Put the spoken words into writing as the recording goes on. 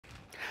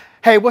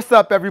Hey, what's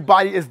up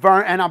everybody? It's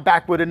Vern and I'm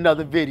back with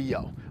another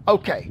video.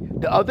 Okay,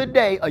 the other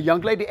day a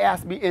young lady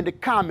asked me in the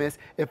comments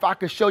if I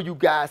could show you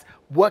guys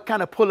what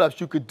kind of pull-ups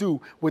you could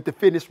do with the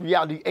Fitness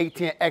Reality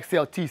A10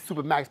 XLT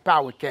Supermax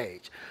Power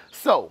Cage.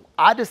 So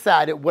I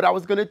decided what I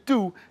was gonna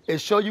do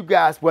is show you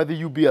guys, whether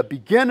you be a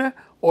beginner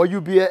or you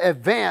be an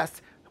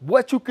advanced,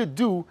 what you could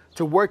do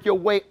to work your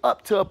way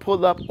up to a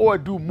pull-up or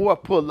do more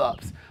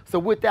pull-ups. So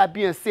with that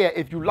being said,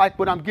 if you like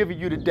what I'm giving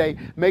you today,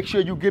 make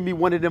sure you give me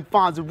one of them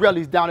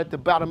Fonzarellis down at the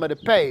bottom of the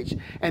page.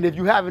 And if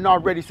you haven't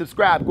already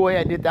subscribed, go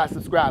ahead and hit that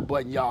subscribe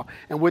button, y'all.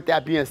 And with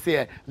that being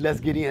said,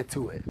 let's get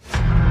into it.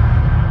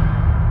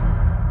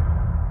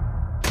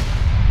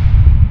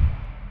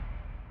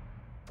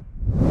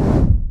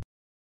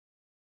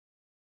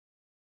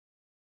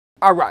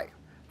 All right,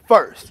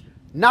 first,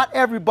 not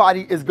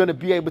everybody is gonna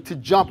be able to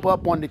jump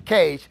up on the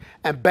cage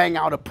and bang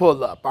out a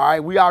pull-up, all right?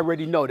 We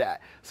already know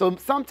that. So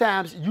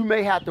sometimes you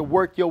may have to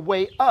work your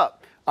way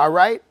up, all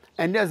right?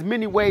 And there's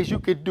many ways you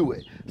could do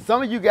it.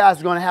 Some of you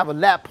guys are gonna have a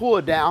lat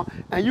pull down,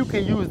 and you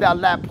can use that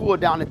lat pull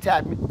down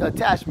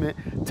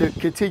attachment to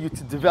continue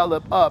to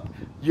develop up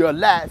your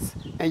lats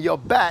and your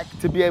back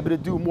to be able to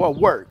do more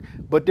work.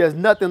 But there's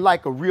nothing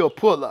like a real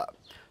pull-up.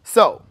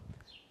 So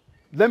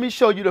let me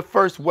show you the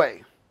first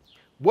way.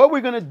 What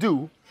we're gonna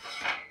do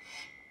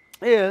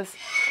is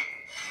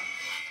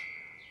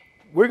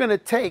we're gonna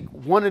take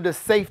one of the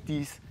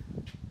safeties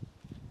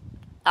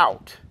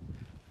out,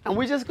 and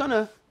we're just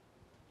gonna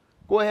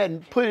go ahead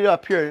and put it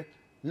up here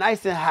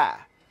nice and high.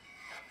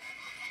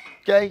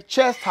 Okay,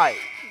 chest height.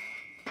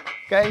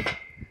 Okay,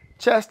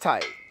 chest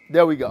height.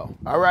 There we go.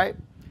 All right.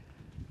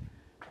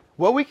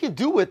 What we can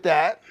do with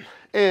that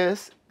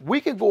is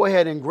we can go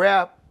ahead and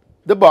grab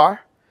the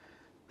bar,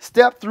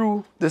 step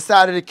through the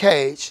side of the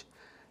cage,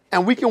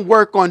 and we can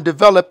work on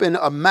developing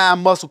a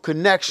mind-muscle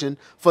connection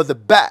for the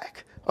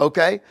back,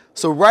 okay?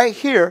 So right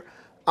here,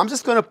 I'm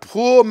just gonna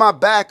pull my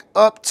back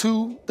up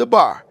to the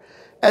bar.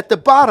 At the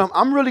bottom,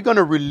 I'm really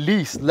gonna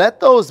release, let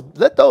those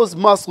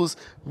muscles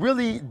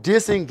really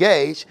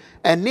disengage,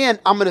 and then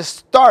I'm gonna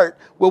start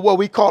with what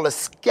we call a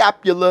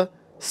scapular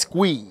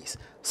squeeze.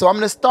 So I'm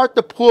gonna start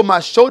to pull my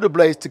shoulder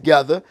blades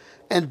together,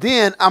 and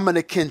then I'm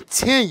gonna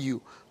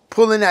continue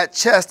pulling that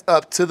chest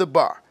up to the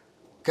bar,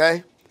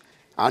 okay?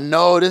 I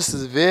know this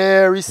is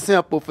very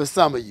simple for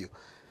some of you.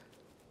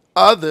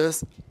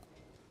 Others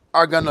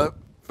are gonna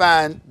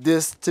find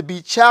this to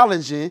be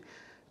challenging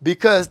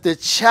because the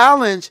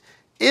challenge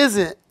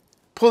isn't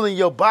pulling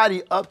your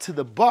body up to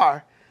the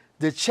bar.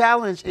 The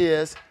challenge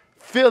is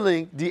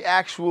feeling the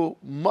actual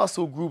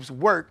muscle groups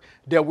work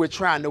that we're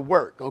trying to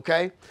work,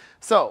 okay?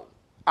 So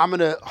I'm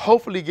gonna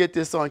hopefully get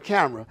this on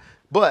camera,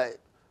 but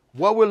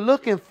what we're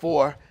looking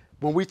for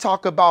when we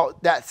talk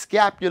about that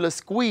scapular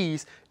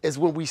squeeze is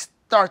when we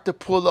start to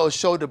pull those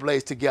shoulder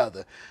blades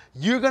together.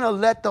 You're gonna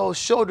let those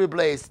shoulder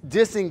blades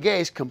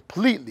disengage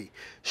completely,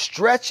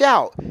 stretch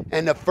out,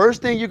 and the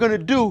first thing you're gonna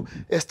do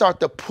is start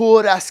to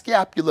pull that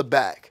scapula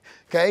back,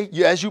 okay?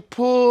 As you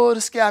pull the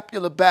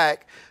scapula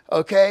back,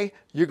 okay,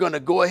 you're gonna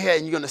go ahead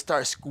and you're gonna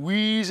start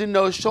squeezing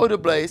those shoulder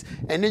blades,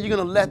 and then you're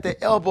gonna let the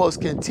elbows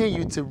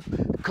continue to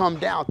come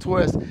down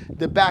towards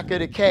the back of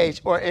the cage,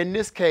 or in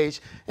this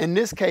case,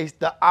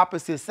 the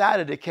opposite side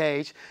of the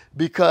cage,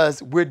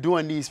 because we're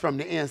doing these from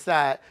the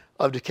inside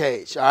of the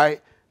cage, all right?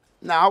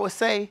 Now I would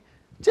say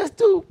just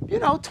do,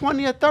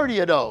 20 or 30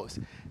 of those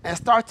and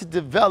start to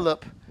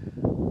develop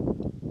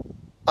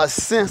a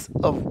sense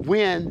of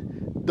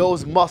when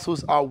those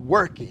muscles are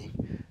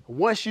working.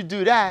 Once you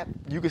do that,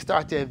 you can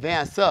start to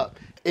advance up.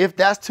 If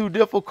that's too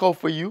difficult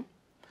for you,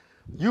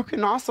 you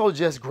can also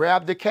just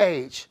grab the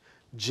cage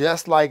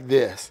just like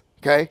this,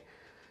 okay?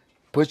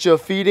 Put your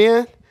feet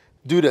in,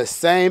 do the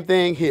same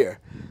thing here.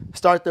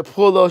 Start to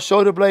pull those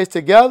shoulder blades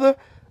together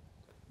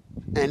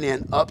and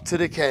then up to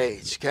the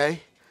cage,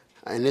 okay?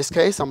 In this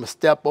case, I'm gonna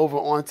step over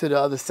onto the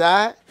other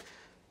side,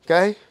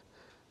 okay?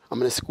 I'm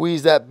gonna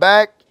squeeze that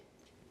back.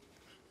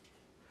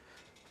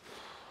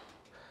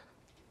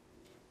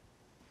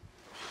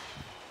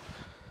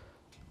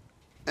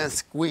 And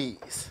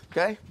squeeze,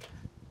 okay?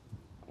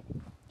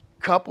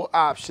 Couple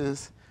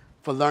options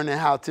for learning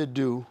how to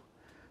do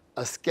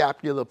a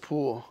scapular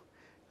pull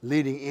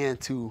leading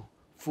into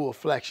full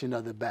flexion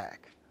of the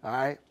back, all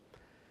right?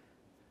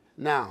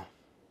 Now,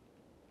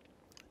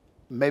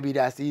 maybe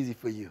that's easy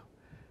for you.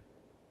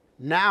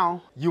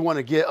 Now, you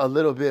wanna get a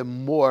little bit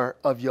more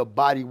of your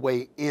body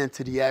weight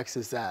into the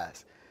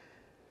exercise.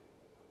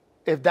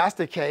 If that's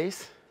the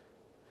case,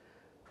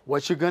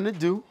 what you're gonna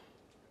do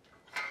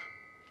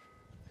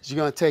is you're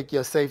gonna take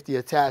your safety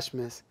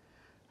attachments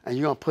and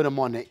you're gonna put them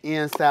on the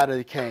inside of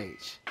the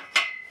cage,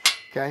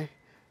 okay?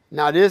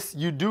 Now this,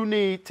 you do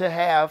need to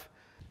have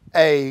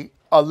a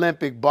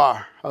Olympic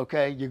bar,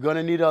 okay? You're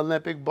gonna need an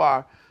Olympic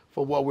bar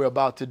for what we're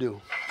about to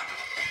do.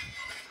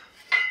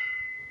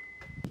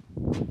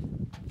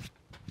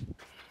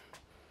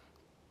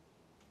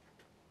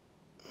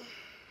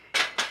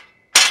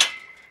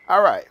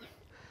 All right,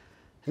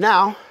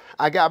 now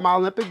I got my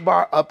Olympic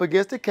bar up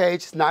against the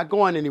cage. It's not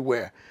going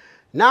anywhere.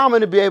 Now I'm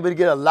gonna be able to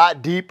get a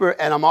lot deeper,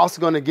 and I'm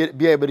also gonna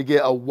be able to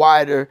get a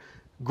wider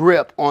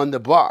grip on the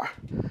bar.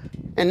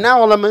 And now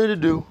all I'm gonna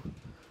do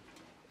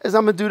is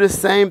I'm gonna do the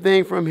same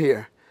thing from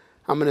here.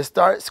 I'm gonna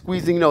start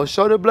squeezing those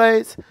shoulder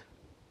blades,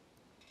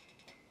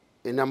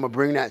 and I'm gonna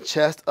bring that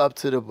chest up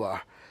to the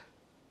bar.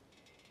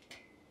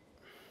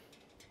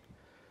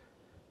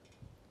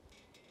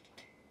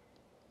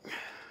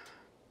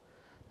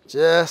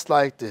 Just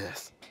like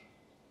this.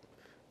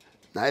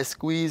 Nice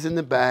squeeze in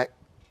the back.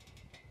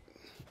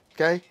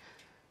 Okay?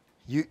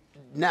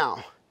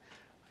 Now,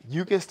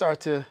 you can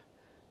start to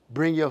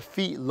bring your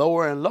feet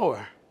lower and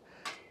lower.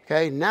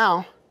 Okay?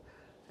 Now,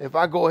 if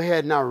I go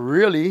ahead and I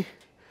really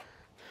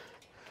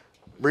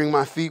bring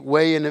my feet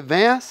way in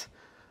advance,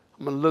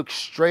 I'm going to look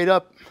straight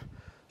up.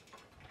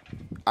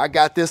 I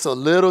got this a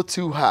little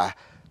too high.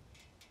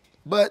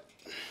 But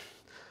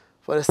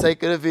for the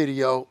sake of the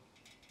video,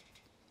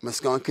 I'm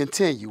just going to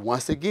continue.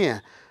 Once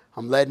again,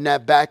 I'm letting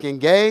that back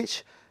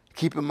engage,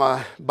 keeping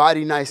my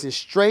body nice and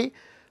straight,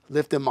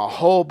 lifting my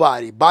whole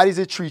body. Body's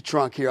a tree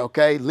trunk here,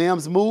 okay?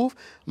 Limbs move.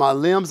 My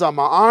limbs are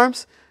my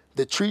arms.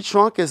 The tree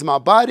trunk is my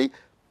body.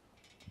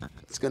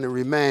 It's going to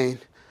remain.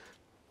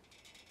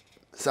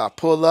 So I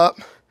pull up,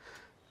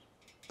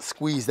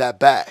 squeeze that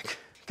back,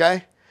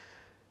 okay?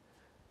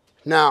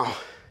 Now,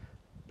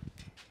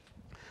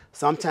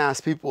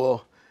 sometimes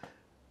people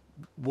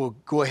will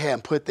go ahead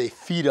and put their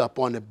feet up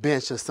on the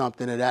bench or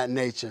something of that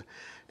nature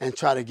and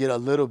try to get a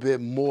little bit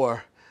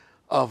more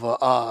of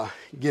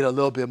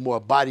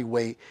body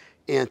weight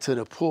into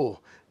the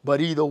pull.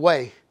 But either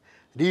way,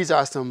 these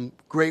are some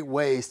great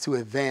ways to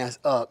advance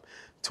up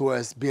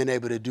towards being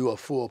able to do a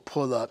full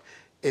pull-up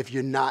if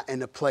you're not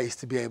in a place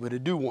to be able to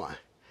do one.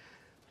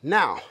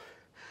 Now,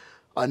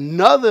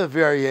 another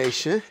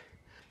variation,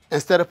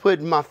 instead of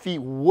putting my feet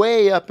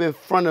way up in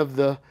front of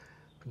the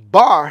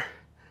bar,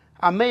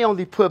 I may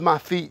only put my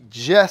feet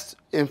just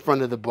in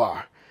front of the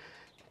bar.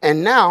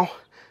 And now,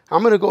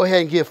 I'm gonna go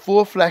ahead and get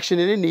full flexion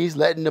in the knees,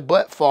 letting the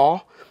butt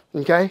fall,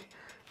 okay?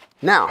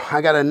 Now,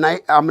 I got a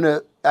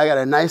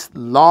nice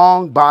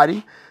long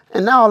body,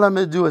 and now all I'm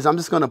gonna do is I'm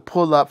just gonna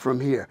pull up from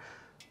here,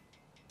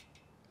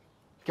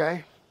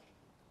 okay?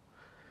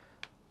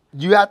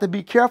 You have to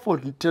be careful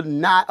to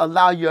not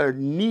allow your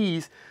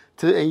knees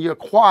and your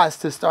quads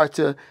to start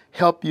to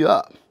help you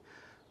up.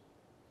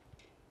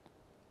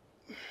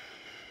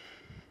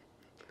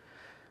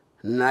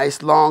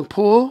 Nice long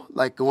pull,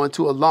 like going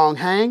to a long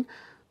hang.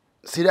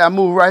 See that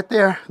move right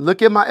there?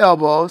 Look at my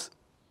elbows.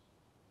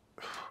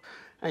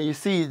 And you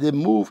see the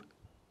move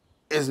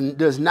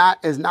is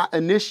not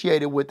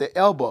initiated with the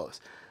elbows.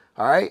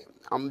 All right?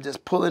 I'm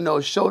just pulling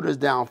those shoulders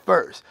down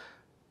first.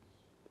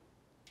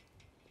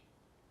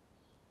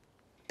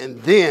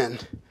 And then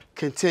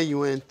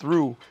continuing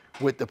through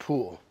with the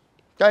pull.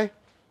 Okay?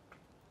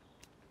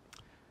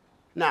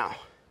 Now,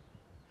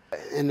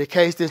 in the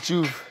case that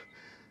you've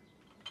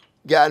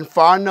gotten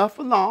far enough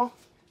along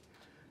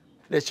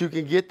that you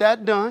can get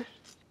that done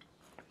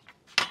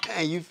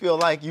and you feel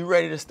like you're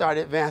ready to start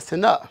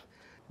advancing up,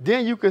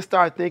 then you can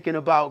start thinking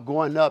about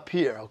going up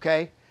here,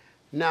 okay?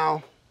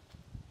 Now,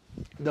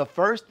 the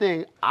first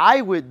thing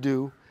I would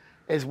do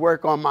is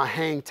work on my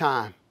hang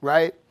time,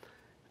 right?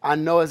 I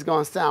know it's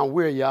gonna sound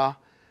weird, y'all,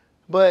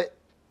 but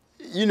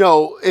you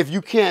know, if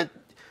you can't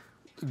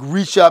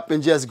reach up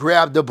and just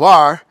grab the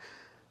bar,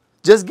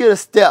 just get a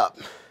step.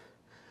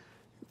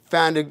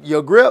 Find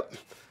your grip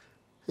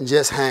and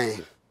just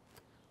hang.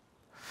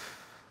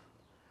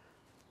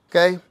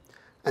 Okay?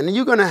 And then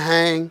you're gonna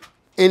hang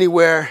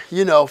anywhere,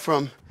 you know,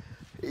 from,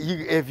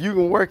 if you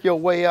can work your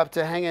way up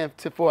to hanging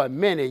for a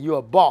minute, you're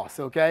a boss,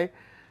 okay?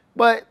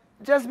 But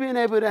just being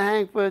able to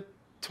hang for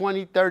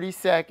 20, 30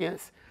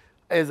 seconds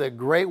is a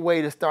great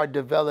way to start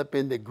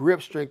developing the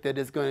grip strength that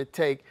it's gonna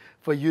take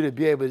for you to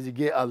be able to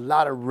get a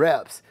lot of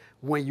reps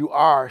when you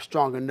are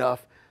strong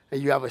enough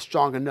and you have a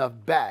strong enough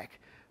back.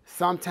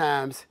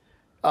 Sometimes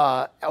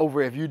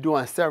if you're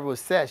doing several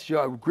sets,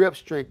 your grip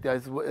strength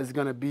is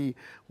going to be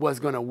what's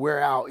going to wear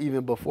out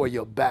even before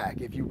your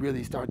back if you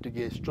really start to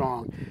get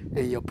strong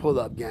in your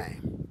pull-up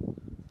game.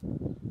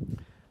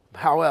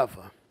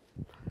 However,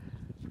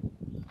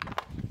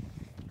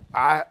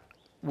 I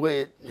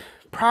would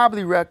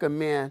probably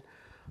recommend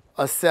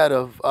a set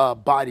of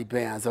body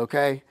bands,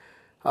 okay?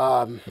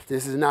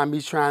 This is not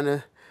me trying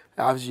to,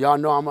 y'all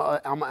know I'm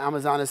an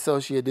Amazon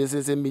associate. This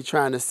isn't me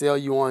trying to sell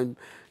you on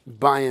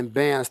buying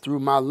bands through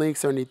my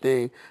links or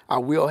anything. I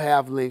will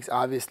have links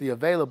obviously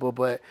available,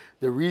 but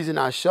the reason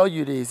I show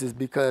you these is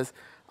because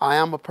I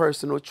am a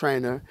personal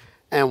trainer,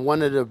 and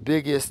one of the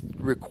biggest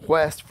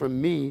requests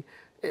from me,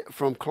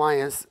 from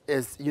clients,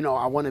 is, you know,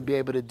 I want to be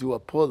able to do a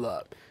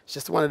pull-up. It's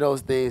just one of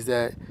those things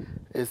that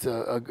is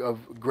a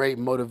great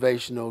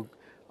motivational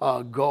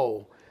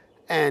goal.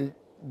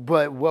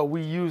 But what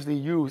we usually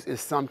use is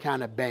some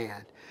kind of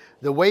band.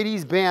 The way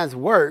these bands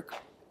work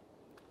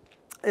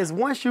is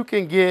once you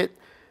can get,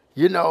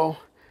 you know,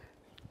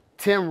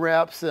 10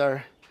 reps,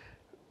 or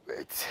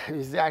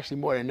it's actually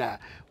more than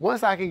that.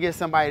 Once I can get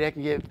somebody that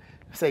can get,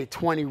 say,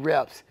 20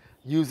 reps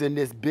using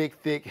this big,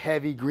 thick,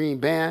 heavy green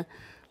band,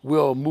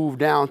 we'll move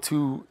down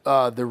to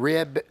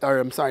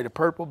the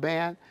purple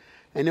band,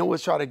 and then we'll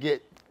try to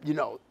get,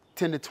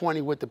 10 to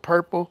 20 with the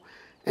purple,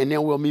 and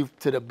then we'll move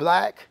to the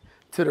black,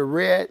 to the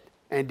red,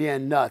 and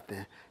then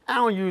nothing. I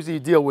don't usually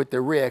deal with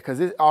the red because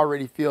it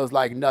already feels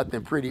like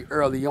nothing pretty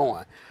early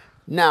on.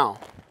 Now,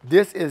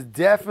 this is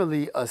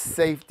definitely a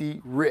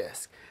safety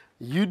risk.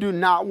 You do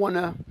not want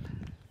to,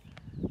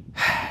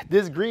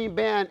 this green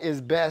band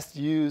is best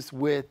used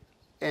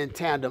in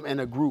tandem in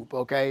a group,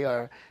 okay,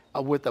 or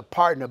with a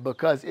partner,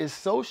 because it's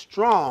so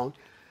strong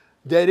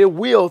that it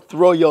will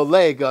throw your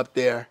leg up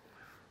there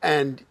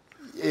and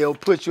it'll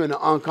put you in an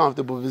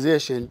uncomfortable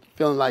position,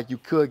 feeling like you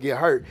could get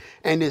hurt.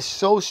 And it's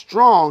so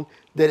strong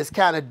that it's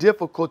kind of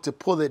difficult to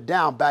pull it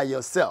down by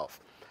yourself.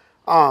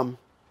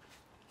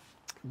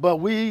 But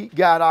we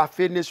got our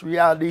Fitness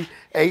Reality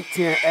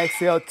 810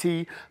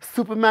 XLT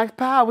Supermax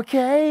Power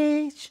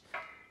Cage.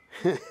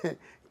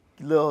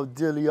 Little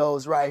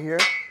dealios right here.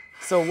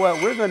 So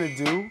what we're gonna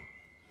do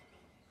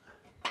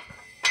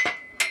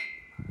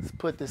is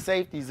put the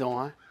safeties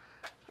on.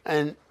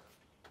 And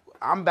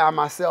I'm by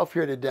myself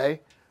here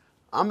today.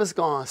 I'm just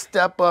gonna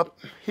step up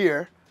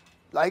here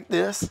like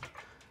this,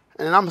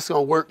 and I'm just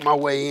gonna work my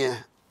way in,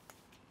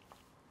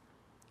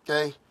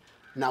 okay?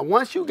 Now,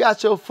 once you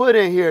got your foot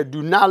in here,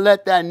 do not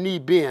let that knee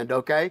bend,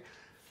 okay?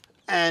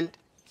 And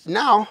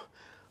now,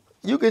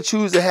 you can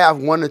choose to have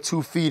 1 or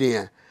 2 feet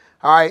in,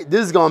 all right?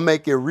 This is gonna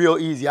make it real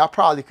easy. I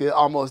probably could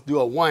almost do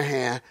a one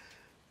hand.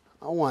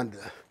 I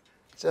wanted to,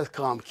 just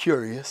cause I'm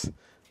curious,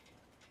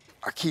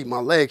 I keep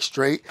my legs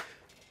straight.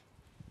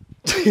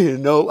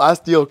 I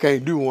still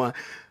can't do one.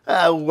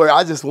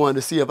 I just wanted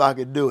to see if I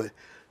could do it.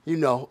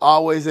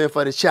 Always in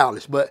for the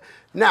challenge. But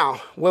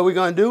now, what we're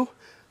gonna do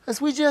is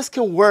we just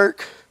can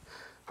work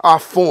our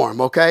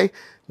form, okay?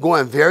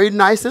 Going very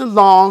nice and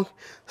long,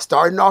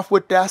 starting off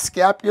with that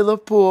scapular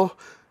pull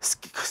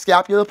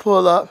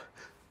up,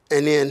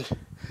 and then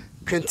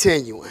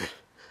continuing.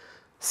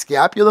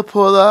 Scapular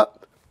pull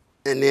up,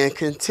 and then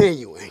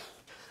continuing.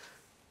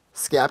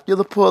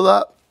 Scapular pull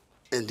up,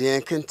 and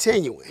then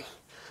continuing,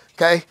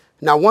 okay?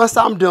 Now, once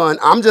I'm done,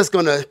 I'm just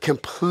gonna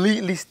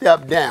completely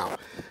step down.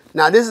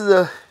 Now,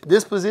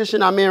 this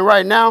position I'm in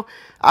right now,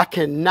 I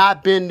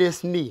cannot bend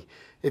this knee.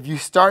 If you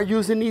start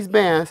using these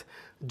bands,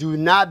 do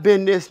not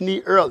bend this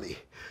knee early.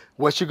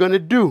 What you're gonna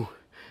do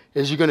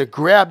is you're gonna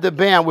grab the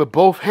band with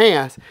both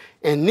hands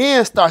and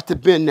then start to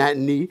bend that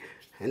knee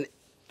and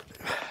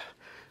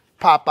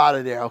pop out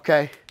of there,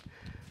 okay?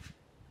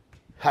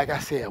 Like I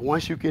said,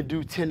 once you can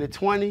do 10 to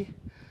 20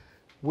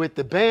 with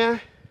the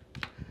band,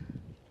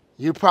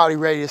 you're probably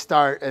ready to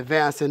start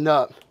advancing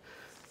up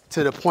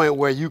to the point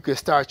where you can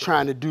start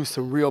trying to do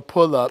some real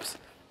pull-ups.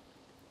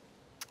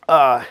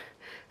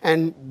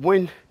 And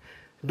when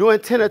doing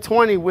 10 or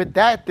 20 with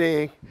that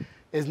thing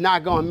is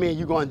not gonna mean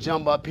you're gonna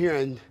jump up here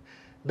and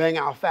bang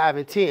out 5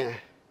 and 10.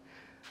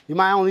 You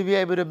might only be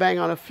able to bang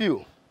on a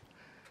few,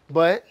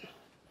 but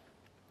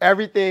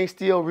everything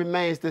still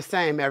remains the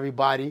same,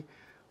 everybody.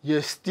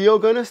 You're still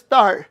gonna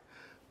start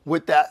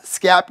with that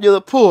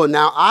scapular pull.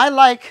 Now,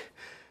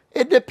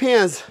 it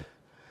depends.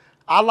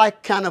 I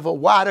like kind of a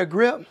wider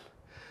grip.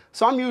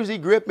 So I'm usually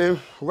gripping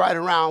right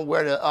around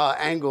where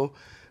the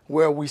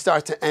where we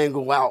start to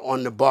angle out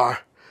on the bar,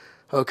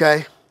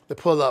 okay? The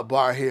pull-up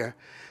bar here.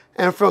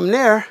 And from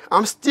there,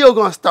 I'm still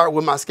gonna start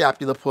with my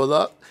scapular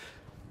pull-up,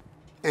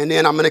 and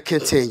then I'm gonna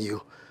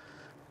continue.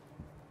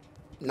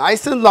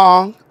 Nice and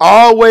long,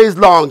 always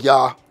long,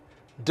 y'all.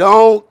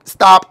 Don't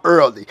stop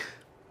early,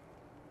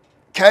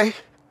 okay?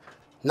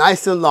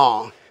 Nice and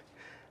long.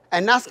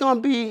 And that's gonna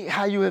be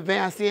how you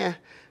advance in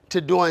to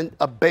doing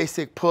a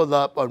basic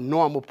pull-up or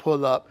normal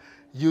pull-up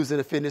using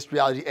the Fitness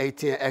Reality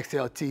 810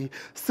 XLT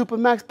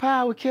Supermax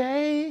Power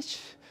Cage.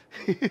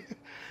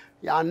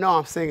 Y'all know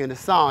I'm singing the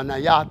song. Now,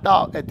 y'all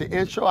thought at the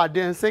intro I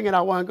didn't sing it,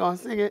 I wasn't gonna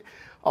sing it.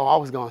 Oh, I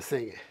was gonna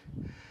sing it.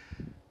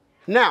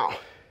 Now,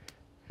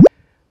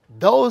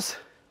 those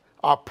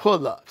are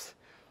pull-ups.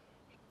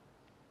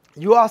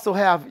 You also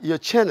have your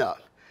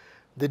chin-up.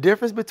 The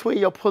difference between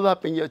your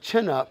pull-up and your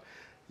chin-up,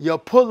 your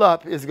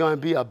pull-up is gonna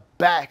be a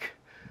back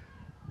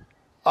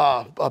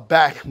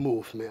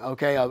movement,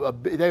 okay?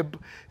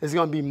 It's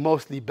gonna be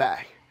mostly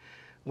back.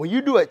 When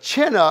you do a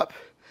chin up,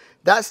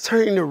 that's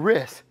turning the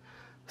wrist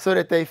so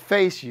that they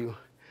face you.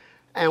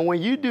 And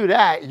when you do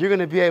that, you're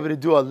gonna be able to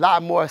do a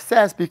lot more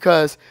sets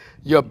because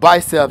your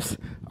biceps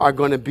are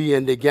gonna be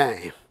in the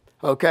game,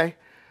 okay?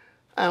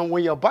 And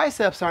when your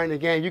biceps are in the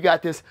game, you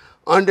got this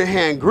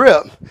underhand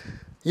grip.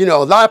 A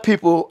lot of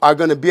people are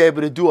gonna be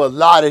able to do a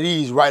lot of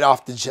these right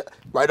off the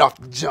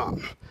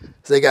jump.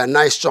 So they got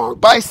nice strong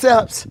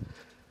biceps,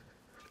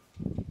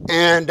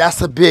 and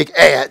that's a big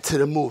add to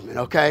the movement,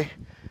 okay?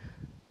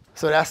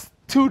 So that's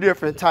 2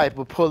 different type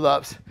of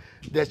pull-ups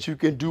that you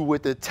can do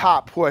with the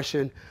top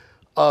portion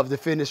of the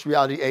Fitness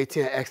Reality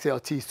 810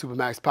 XLT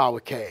Supermax Power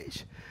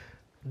Cage.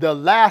 The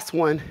last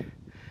one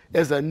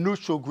is a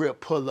neutral grip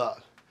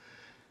pull-up.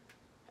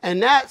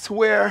 And that's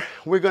where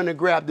we're gonna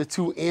grab the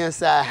 2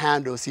 inside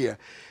handles here.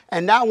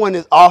 And that one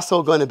is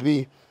also gonna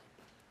be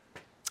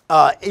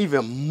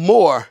even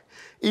more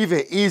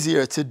even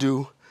easier to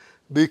do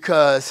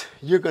because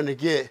you're gonna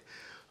get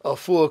a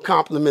full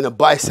complement of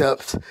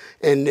biceps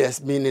in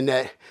this, meaning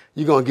that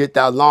you're gonna get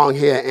that long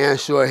hair and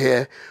short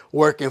hair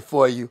working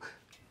for you,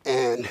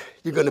 and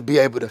you're gonna be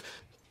able to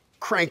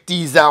crank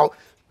these out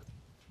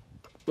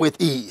with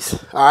ease,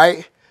 all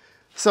right?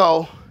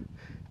 So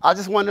I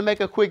just wanted to make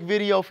a quick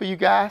video for you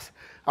guys.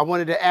 I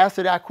wanted to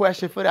answer that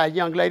question for that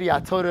young lady. I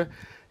told her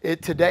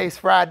today's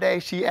Friday.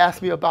 She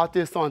asked me about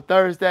this on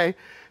Thursday,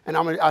 and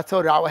I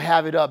told her I would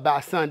have it up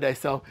by Sunday.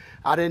 So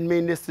I didn't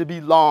mean this to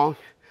be long.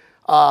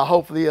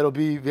 Hopefully it'll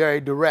be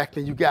very direct,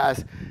 and you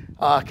guys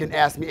can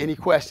ask me any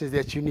questions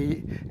that you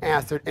need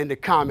answered in the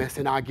comments,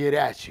 and I'll get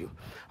at you.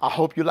 I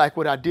hope you like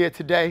what I did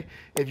today.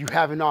 If you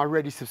haven't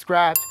already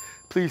subscribed,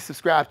 please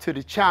subscribe to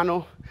the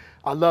channel.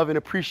 I love and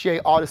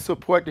appreciate all the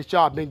support that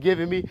y'all been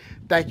giving me.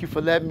 Thank you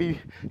for letting me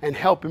and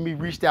helping me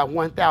reach that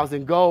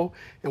 1,000 goal.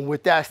 And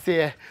with that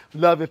said,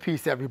 love and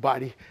peace,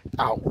 everybody.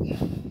 Out.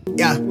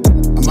 Yeah,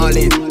 I'm all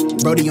in.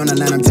 Brody on the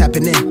line, I'm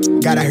tapping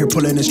in. God out here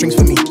pulling the strings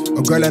for me.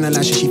 A girl on the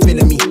line, she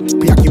feeling me.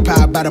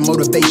 Preoccupied by the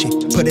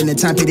motivation. Put in the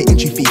time, pay the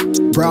entry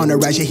fee. Bro on the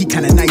rise, yeah, he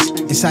kinda nice.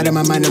 Inside of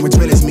my mind, no one's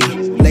real as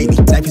me. Lately,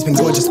 life has been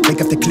gorgeous.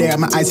 Wake up to clear,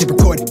 my eyes hit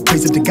recorded.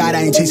 Praise up to God,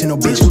 I ain't chasing no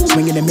bitch.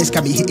 Swinging and miss,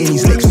 got me hitting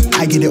these licks.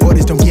 I get the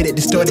orders, don't get it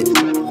distorted.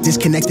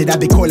 Disconnected, I've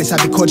been cordless,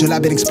 I've been cordial,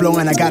 I've been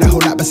exploring. I got a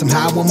whole lot, but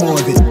somehow I want more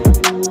of it.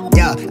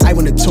 Yeah, I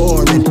want to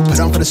tour and put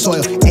on for the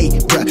soil. Hey,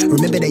 bruh,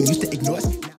 remember they used to ignore us?